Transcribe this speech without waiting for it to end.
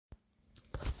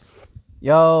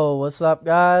Yo, what's up,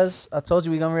 guys? I told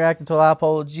you we're gonna react to a lot of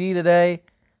Polo G today.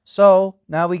 So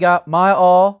now we got my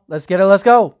all. Let's get it. Let's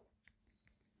go.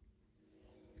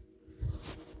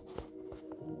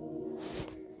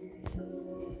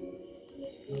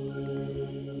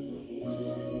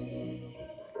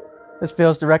 This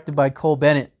feels directed by Cole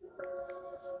Bennett.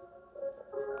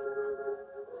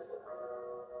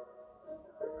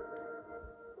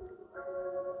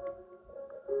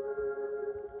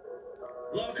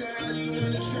 Look how you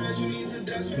in the trench, you need to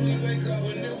desperately wake up.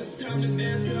 When it was time to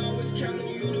dance, could always count on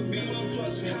you to be my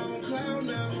plus one. I'm on cloud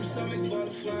now from stomach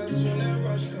butterflies when that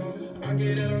rush come. I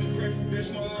get it ungrateful,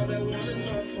 bitch, my all that want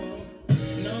enough for.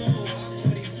 No, I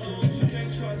swear these hoes, you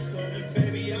can't trust them.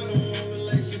 Baby, I don't want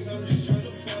relations, I'm just trying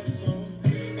to fuck some.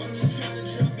 I'm just trying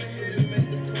to drop a hit and make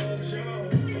the club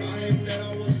jump. I hate that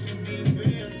I was too deep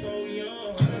in, so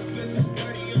young. I done spent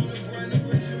 230 on the brand of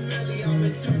Rich and Melly. I've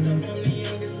been turned up on the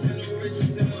youngest and the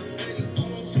richest in my city.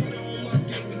 I'm on Twitter on my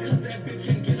dick because that bitch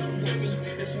can't get up with me.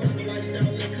 It's worth the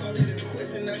lifestyle, they called it a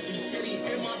quiz and that shit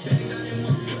shitty. In my bag, not in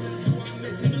my feelings, do I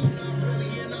miss it? I'm not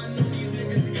really, and I know these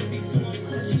niggas envy, so I'm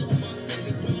clutching on my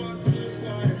semi. With my cool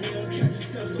squad, and we don't catch a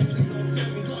tip, so please don't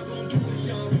tell me. Glock gon' do a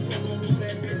shot, we broke gon' blow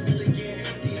that bitch till it get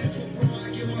empty. And for bro, I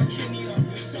get my kidney up.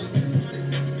 Shots at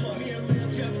 260 plus. Me and Liv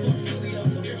just fuck Philly up.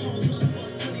 Fucking hoes on the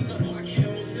bus, putting up my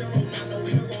kill. Zero, not no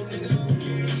hero, nigga, I don't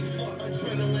care any fuck.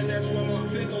 Adrenaline, that's where my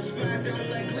fit goes spaz. I don't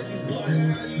let glizzies bust.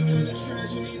 How you in the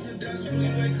trench, you need to desperately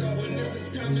wake up. When it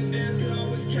was time to dance, could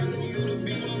always count on you to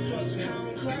be my plus one. I'm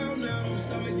on cloud now from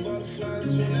stomach butterflies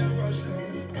when that rush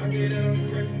come. I get it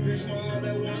ungrateful, bitch, my all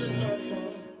that want enough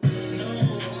for. No,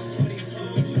 I swear these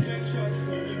hoes, you can't trust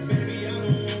them. Baby, I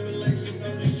don't want relations,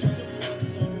 I'm just trying to fuck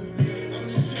some. I'm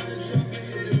just trying to drop a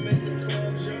hit and make the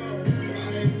club jump.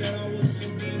 I hate that I was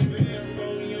too deep in,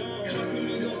 so young.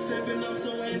 Casamigos stepping up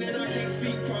so in it I can't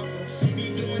speak proper. She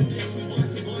be doing dicks from block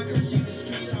to block, her she's a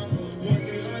street hopper.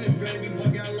 1-300, baby,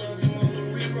 but got love from all the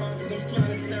re-rockers. Them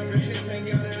sliding snapper hits, ain't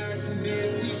gotta ask who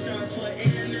did. We shot for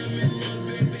A&M and Lil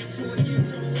Big Big to a get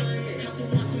to a hit. Have to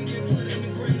watch them get put in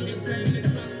the grave of the same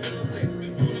niggas I still with.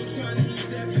 When I'm trying to ease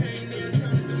that pain, they're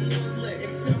time to do what's lit.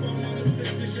 Except all my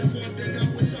mistakes, it's just one thing I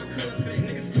wish I could fake.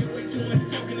 Niggas did way too much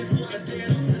talking, it's a lot of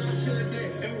dead ups that I should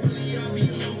diss. And really, I be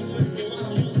humble, it's a lot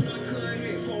of holes that I could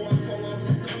hit. Before I fall off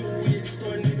and stumble, we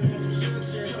extort niggas on some shit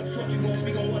shit. How the fuck you gon'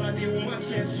 speak on what I did with my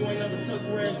chance? You ain't never took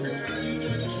risks. How you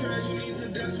in the trash, you need to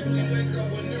desperately wake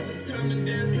up. When it was time to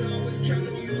dance, could